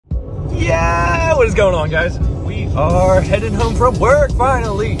What is going on, guys? We are heading home from work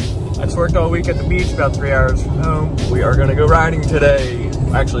finally. I just worked all week at the beach, about 3 hours from home. We are gonna go riding today.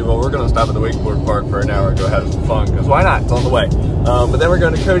 Actually, well, we're gonna stop at the wakeboard park for an hour and go have some fun, because why not? It's on the way. But then we're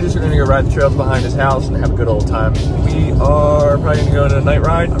going to Cody's. We're gonna go ride the trails behind his house and have a good old time. We are probably gonna go on a night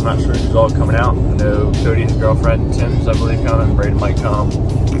ride. I'm not sure who's all coming out. I know Cody, his girlfriend, Tim's, I believe, coming. Braydon might come.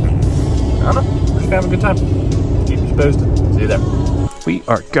 I don't know. We're just gonna have a good time. Keep you posted. See you there. We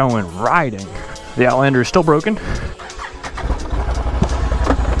are going riding. The Outlander is still broken.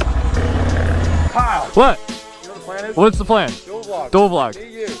 Kyle! What? You know what the plan is? What's the plan? Dual vlog. Dual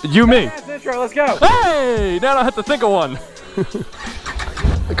vlog. You, me. Intro, let's go. Hey! Now I don't have to think of one.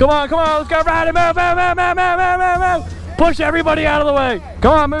 Come on, let's go riding. Move, move, move, move, move, move, move. Push everybody out of the way.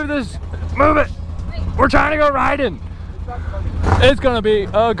 Come on, move this. Move it. We're trying to go riding. It's gonna be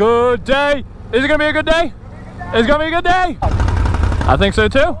a good day. Is it gonna be a good day? It's gonna be a good day. I think so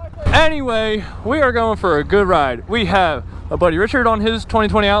too. Anyway, we are going for a good ride. We have a buddy Richard on his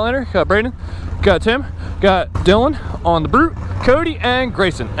 2020 Outlander, got Braydon, got Tim, got Dylan on the Brute, Cody and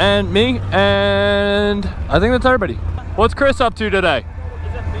Grayson, and me, and I think that's everybody. What's Chris up to today?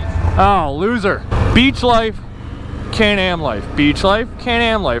 Oh, loser. Beach life, Can-Am life. Beach life,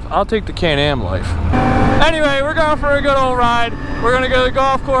 Can-Am life. I'll take the Can-Am life. Anyway, we're going for a good old ride. We're gonna go to the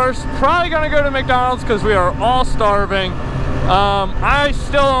golf course, probably gonna go to McDonald's because we are all starving. I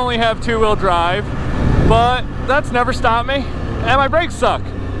still only have 2-wheel drive, but that's never stopped me, and my brakes suck.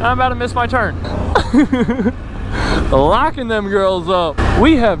 I'm about to miss my turn. Locking them girls up.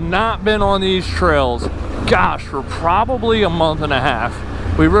 We have not been on these trails, gosh, for probably a month and a half.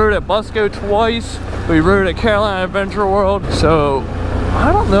 We rode at Busco twice. We rode at Carolina Adventure World. So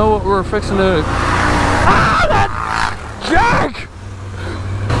I don't know what we're fixing to. Ah, that jack!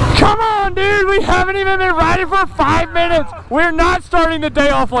 Come on, dude. We haven't even been riding for 5 minutes. We're not starting the day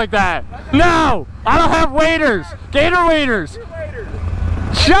off like that. No, I don't have waders. Gator waders.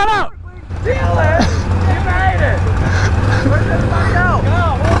 Shut up. Dylan, you made it. Where's everybody else?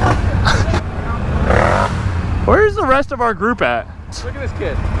 Where's the rest of our group at? Look at this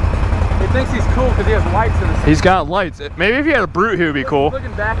kid. He thinks he's cool because he has lights in his. He's got lights. Maybe if he had a Brute, he would be cool.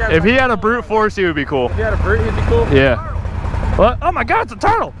 Looking back at If he had a Brute Force, he would be cool. If he had a Brute, he'd be cool. Yeah. What? Oh my God, it's a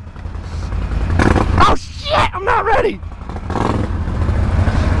turtle. Oh shit, I'm not ready.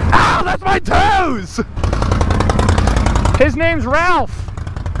 Ow, that's my toes. His name's Ralph.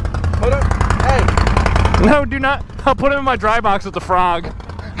 Hold up. Hey. No, do not. I'll put him in my dry box with the frog.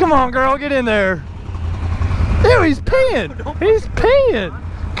 Come on, girl, get in there. Ew, he's peeing. He's peeing.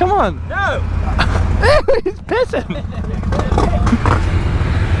 Come on. No. Ew, he's pissing.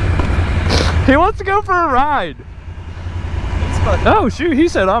 He wants to go for a ride. Oh shoot, he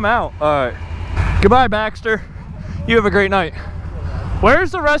said I'm out. All right. Goodbye, Baxter. You have a great night. Where's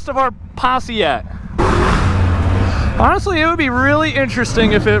the rest of our posse at? Honestly, it would be really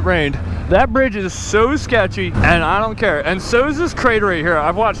interesting if it rained. That bridge is so sketchy, and I don't care. And so is this crater right here.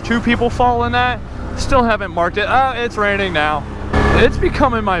 I've watched 2 people fall in that. Still haven't marked it. Oh, it's raining now. It's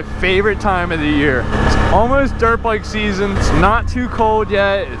becoming my favorite time of the year. It's almost dirt bike season. It's not too cold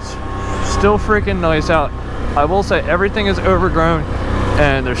yet. It's still freaking nice out. I will say everything is overgrown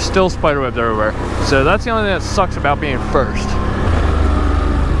and there's still spiderwebs everywhere. So that's the only thing that sucks about being first.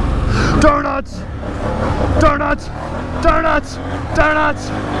 Donuts! Donuts! Donuts! Donuts!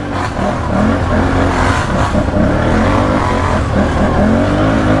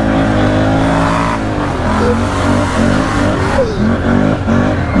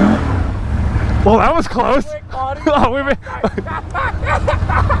 Well, that was close. Oh,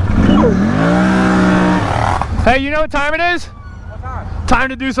 hey, you know what time it is? What time? Time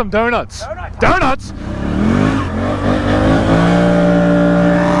to do some donuts. Donuts?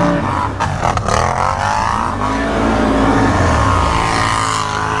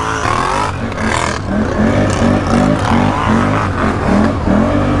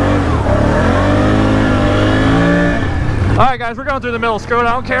 All right, guys, we're going through the middle. Screw it,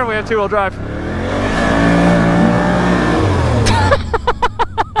 I don't care if we have 2-wheel drive.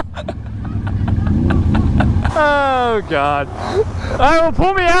 Oh God! All right, well,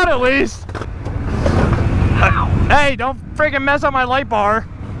 pull me out at least. Hey, don't freaking mess up my light bar.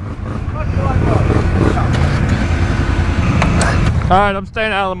 All right, I'm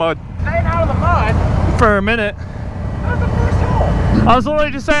staying out of the mud. Staying out of the mud? For a minute. That was the first hole. I was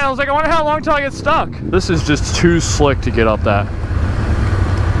literally just saying, I was like, I wonder how long till I get stuck. This is just too slick to get up that.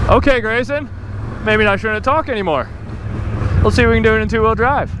 Okay, Grayson. Maybe I shouldn't talk anymore. Let's see if we can do it in 2-wheel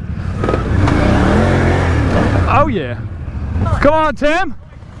drive. Oh yeah. Come on, Tim.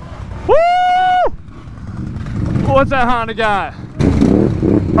 Woo! What's that Honda got?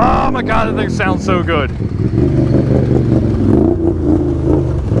 Oh my my God, that thing sounds so good.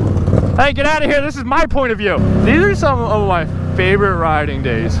 Hey, get out of here. This is my point of view. These are some of my favorite riding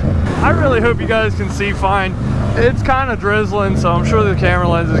days. I really hope you guys can see fine. It's kind of drizzling, so I'm sure the camera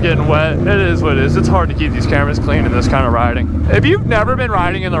lens is getting wet. It is what it is. It's hard to keep these cameras clean in this kind of riding. If you've never been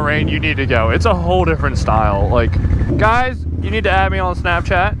riding in the rain, you need to go. It's a whole different style. Like, guys, you need to add me on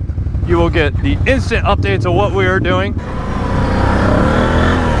Snapchat. You will get the instant updates of what we are doing.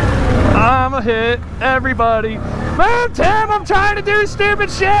 I'ma hit everybody. Move, Tim! I'm trying to do stupid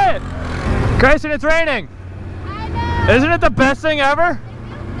shit! Grayson, it's raining. I know. Isn't it the best thing ever?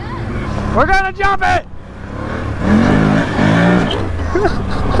 We're gonna jump it!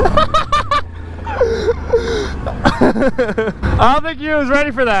 I don't think you was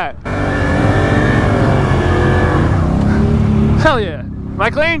ready for that. Hell yeah. Am I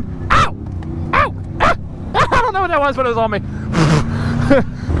clean? Ow! Ow! Ah! I don't know what that was, but it was on me.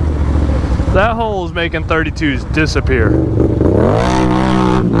 That hole is making 32s disappear.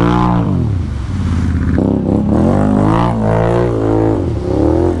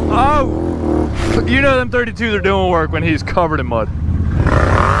 Oh! You know them 32s are doing work when he's covered in mud.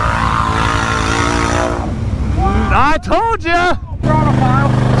 I told ya! Throttle pile.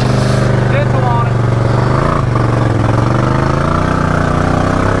 Dental on it.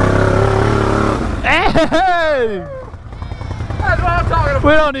 Hey! That's what I'm talking about.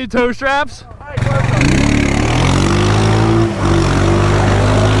 We don't need toe straps. Hey, close up.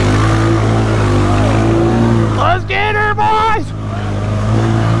 Let's get her, boys!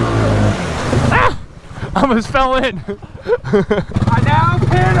 Ah! I almost fell in. I now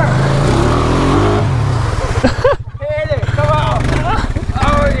hit her. Hit it. Come on.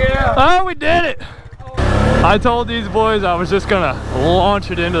 Oh, yeah. Oh, we did it! I told these boys I was just gonna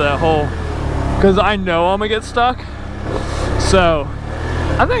launch it into that hole because I know I'm gonna get stuck. So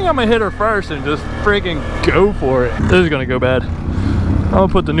I think I'm gonna hit her first and just freaking go for it. This is gonna go bad. I'm gonna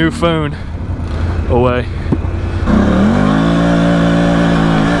put the new phone away.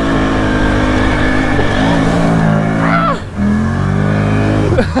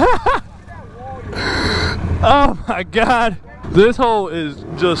 Oh my God. This hole is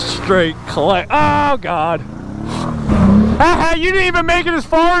just straight collect. Oh God. Ah, you didn't even make it as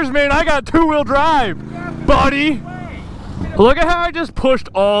far as me and I got two-wheel drive, buddy. Look at how I just pushed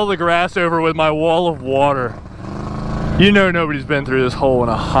all the grass over with my wall of water. You know nobody's been through this hole in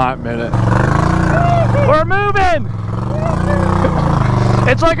a hot minute. We're moving.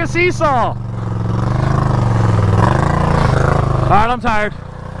 It's like a seesaw. All right, I'm tired.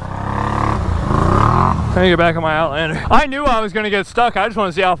 I need to get back on my Outlander. I knew I was gonna get stuck. I just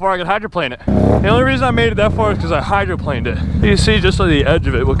want to see how far I could hydroplane it. The only reason I made it that far is because I hydroplaned it. You can see just on the edge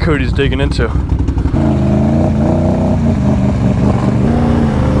of it what Cody's digging into.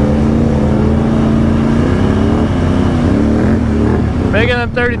 Making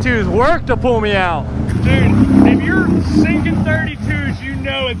them 32s work to pull me out. Dude, if you're sinking 32s, you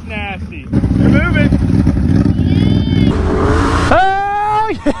know it's nasty. You're moving. Oh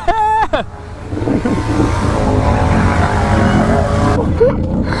yeah!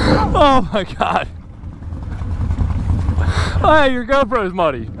 Oh my God. Oh, hey, your GoPro's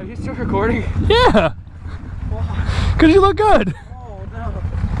muddy. Are you still recording? Yeah. Why? Because you look good. Oh, no.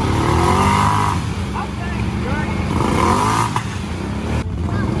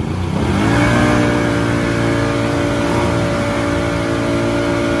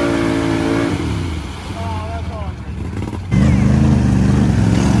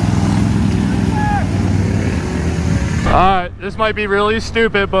 Alright, this might be really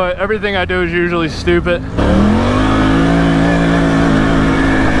stupid, but everything I do is usually stupid.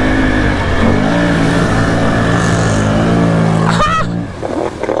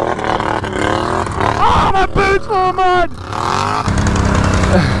 Oh, my boots full of mud!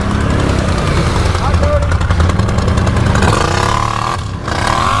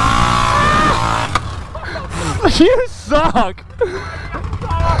 You suck!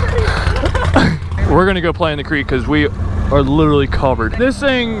 We're gonna go play in the creek because we are literally covered. This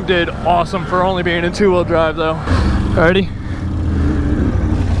thing did awesome for only being in two-wheel drive though. Ready?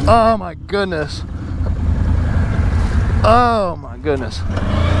 Oh my goodness. Oh my goodness.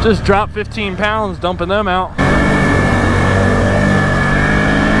 Just dropped 15 pounds dumping them out.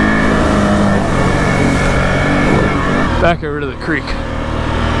 Back over to the creek.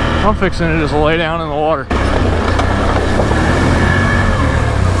 I'm fixing to just lay down in the water.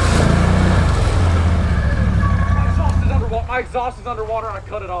 My exhaust is underwater and I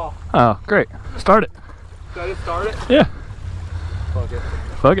cut it off. Oh, great. Start it. Should I just start it? Yeah. Fuck it.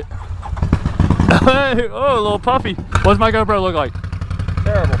 Fuck it. Hey, oh, a little puffy. What's my GoPro look like?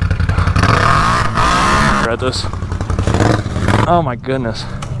 Terrible. at this. Oh my goodness.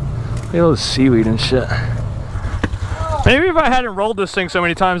 Look at all this seaweed and shit. Maybe if I hadn't rolled this thing so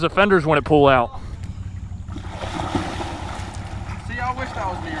many times, the fenders wouldn't pull out. See, I wish that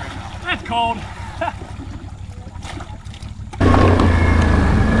was me right now. That's cold.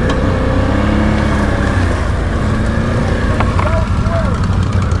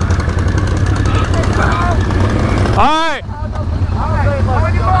 Alright!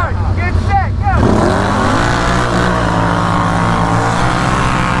 Get set, go!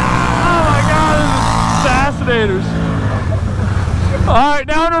 Oh my god, this is assassinators! Alright,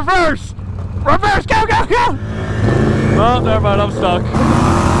 now in reverse! Reverse, go, go, go! Oh, never mind, I'm stuck.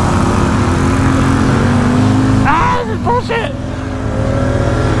 Ah, this is bullshit!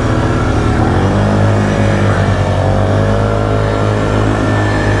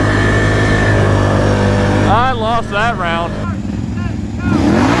 I lost that round.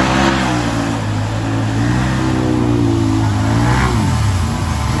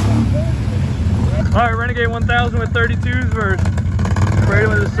 Alright, Renegade 1000 with 32s versus Braydon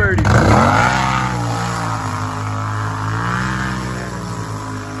with his 30s.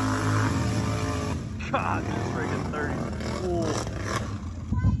 God, this freaking 30 is cool.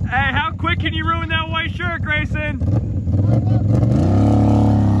 Hey, how quick can you ruin that white shirt, Grayson?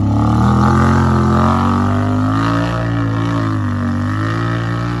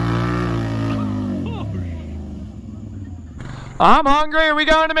 I'm hungry. Are we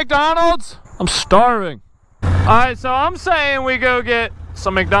going to McDonald's? I'm starving. Alright, so I'm saying we go get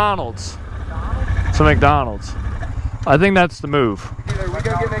some McDonald's. Some McDonald's. I think that's the move. Either we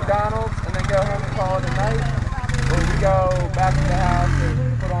go get McDonald's and then go home and call it a night, or we go back to the house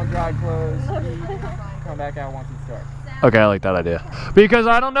and put on dry clothes, eat, come back out once it starts. Okay, I like that idea. Because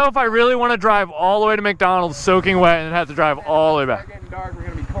I don't know if I really want to drive all the way to McDonald's soaking wet and then have to drive all the way back. It's getting dark, we're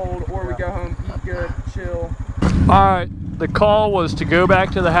going to be cold, or we go home, eat good, chill. Alright, the call was to go back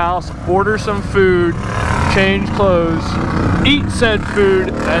to the house, order some food, change clothes, eat said food,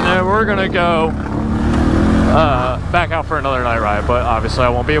 and then we're gonna go back out for another night ride, but obviously I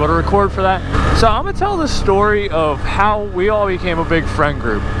won't be able to record for that. So I'm gonna tell the story of how we all became a big friend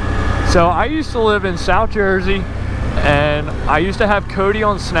group. So I used to live in South Jersey, and I used to have Cody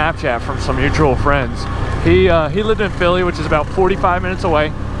on Snapchat from some mutual friends. He lived in Philly, which is about 45 minutes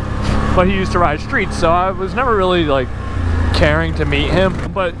away, but he used to ride streets, so I was never really like caring to meet him,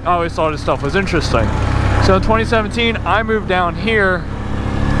 but I always thought his stuff was interesting. So in 2017, I moved down here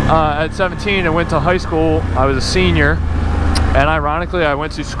at 17 and went to high school. I was a senior, and ironically, I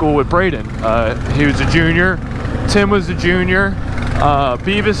went to school with Braydon. He was a junior, Tim was a junior,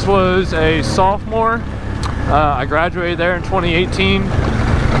 Beavis was a sophomore. I graduated there in 2018.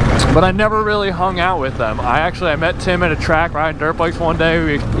 But I never really hung out with them. I met Tim at a track riding dirt bikes one day.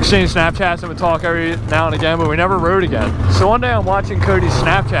 We exchanged Snapchats and would talk every now and again, but we never rode again. So one day I'm watching Cody's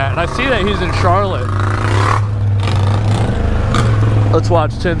Snapchat and I see that he's in Charlotte. Let's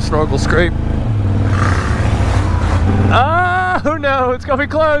watch Tim snorkel scrape. Oh no, it's gonna be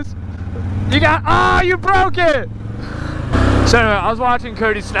close. You broke it! So anyway, I was watching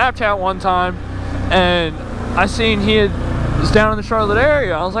Cody's Snapchat one time and I seen he was down in the Charlotte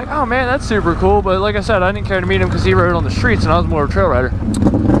area. I was like, oh man, that's super cool. But like I said, I didn't care to meet him because he rode on the streets and I was more of a trail rider.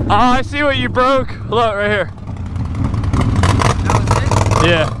 Oh, I see what you broke. Look, right here. That was it?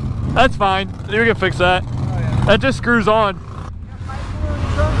 Yeah, that's fine. We can fix that. Oh, yeah. That just screws on.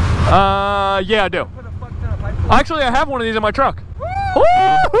 Yeah, I do. Actually, I have one of these in my truck.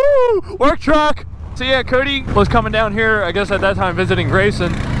 Woo-hoo! Work truck. So yeah, Cody was coming down here, I guess at that time visiting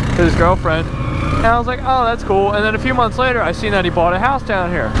Grayson, his girlfriend. And I was like, oh, that's cool. And then a few months later, I seen that he bought a house down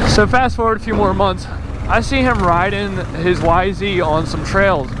here. So fast forward a few more months, I see him riding his YZ on some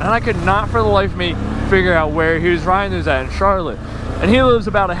trails. And I could not for the life of me figure out where he was riding those at in Charlotte. And he lives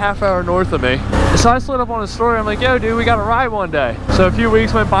about a half hour north of me. So I slid up on his story. I'm like, yo, dude, we got to ride one day. So a few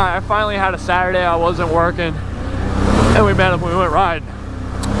weeks went by. I finally had a Saturday. I wasn't working. And we met up and we went riding.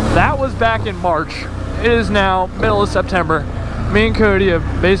 That was back in March. It is now middle of September. Me and Cody have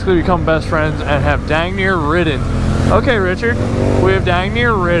basically become best friends and have dang near ridden. Okay, Richard, we have dang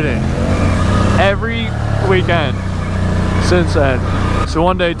near ridden every weekend since then. So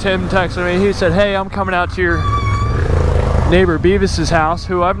one day Tim texted me, he said, hey, I'm coming out to your neighbor Beavis's house,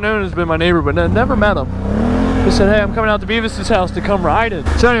 who I've known has been my neighbor, but never met him. He said, hey, I'm coming out to Beavis's house to come riding.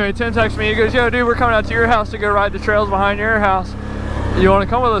 So anyway, Tim texted me, he goes, yo, dude, we're coming out to your house to go ride the trails behind your house. You want to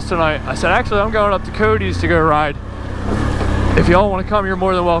come with us tonight? I said, actually, I'm going up to Cody's to go ride. If y'all want to come, you're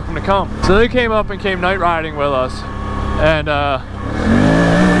more than welcome to come. So they came up and came night riding with us. And,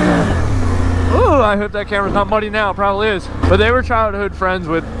 ooh, I hope that camera's not muddy now. It probably is. But they were childhood friends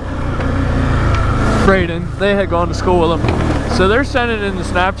with Braydon, they had gone to school with him. So they're sending in the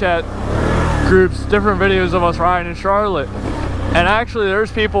Snapchat groups different videos of us riding in Charlotte. And actually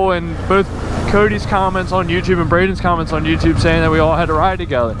there's people in both Cody's comments on YouTube and Braydon's comments on YouTube saying that we all had to ride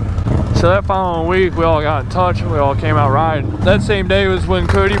together. So that following week we all got in touch and we all came out riding. That same day was when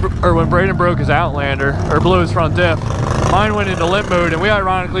when Braydon broke his Outlander, or blew his front diff. Mine went into limp mode, and we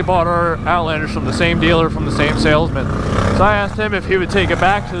ironically bought our Outlanders from the same dealer, from the same salesman. So I asked him if he would take it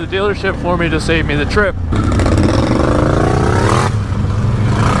back to the dealership for me to save me the trip.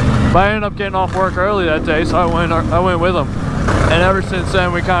 But I ended up getting off work early that day, so I went with him. And ever since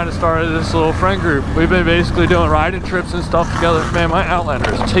then, we kind of started this little friend group. We've been basically doing riding trips and stuff together. Man, my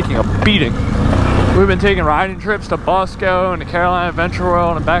Outlander is taking a beating. We've been taking riding trips to Busco and to Carolina Adventure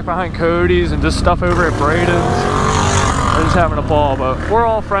World and back behind Cody's and just stuff over at Braydon's. We're just having a ball, but we're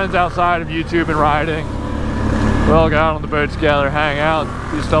all friends outside of YouTube and riding. We all got out on the boat together, hang out,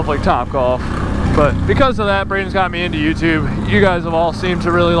 do stuff like Topgolf. But because of that, Braydon's got me into YouTube. You guys have all seemed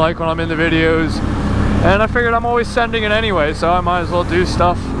to really like when I'm in the videos. And I figured I'm always sending it anyway, so I might as well do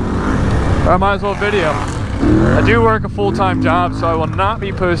stuff, or I might as well video. I do work a full-time job, so I will not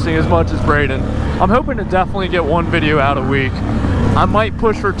be posting as much as Braydon. I'm hoping to definitely get one video out a week. I might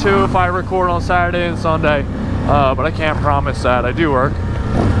push for 2 if I record on Saturday and Sunday, but I can't promise that. I do work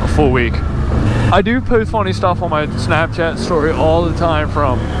a full week. I do post funny stuff on my Snapchat story all the time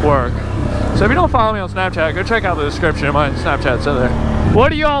from work. So if you don't follow me on Snapchat, go check out the description. My Snapchat's in there.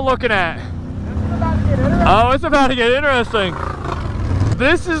 What are y'all looking at? Oh, it's about to get interesting.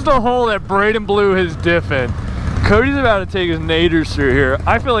 This is the hole that Braydon blew his diff in. Cody's about to take his naders through here.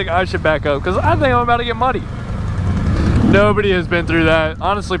 I feel like I should back up because I think I'm about to get muddy. Nobody has been through that.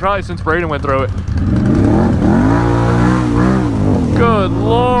 Honestly, probably since Braydon went through it. Good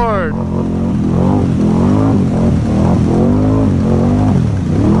Lord.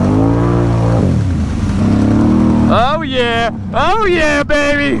 Oh yeah. Oh yeah,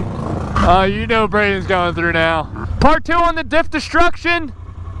 baby. Oh, you know Braydon's going through now. Part 2 on the diff destruction.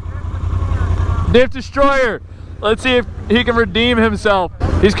 Diff destroyer. Let's see if he can redeem himself.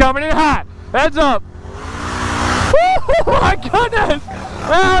 He's coming in hot. Heads up. Oh my goodness.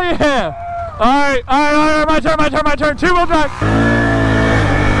 Hell yeah. All right, my turn. 2-wheel drive.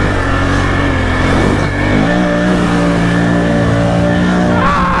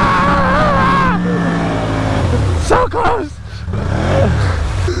 So close.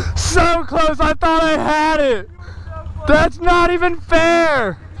 So close, I thought I had it. That's not even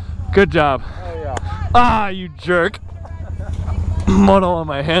fair. Good job. Oh yeah. Ah, you jerk. Mud all on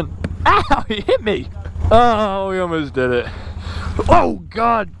my hand. Ow, he hit me. Oh, we almost did it. Oh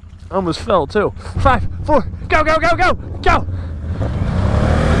God, I almost fell too. 5, 4, go, go, go, go, go.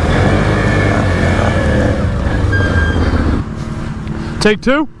 Take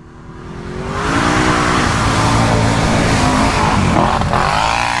 2.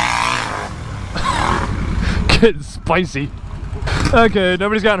 Getting spicy. Okay,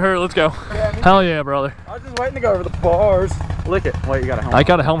 nobody's gotten hurt. Let's go. Yeah, hell yeah, brother. I was just waiting to go over the bars. Lick it. Wait, you got a helmet. I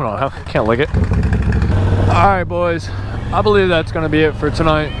got a helmet on. I can't lick it. All right, boys. I believe that's going to be it for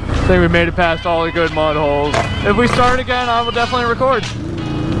tonight. I think we made it past all the good mud holes. If we start again, I will definitely record.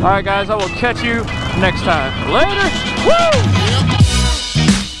 All right, guys. I will catch you next time. Later. Woo!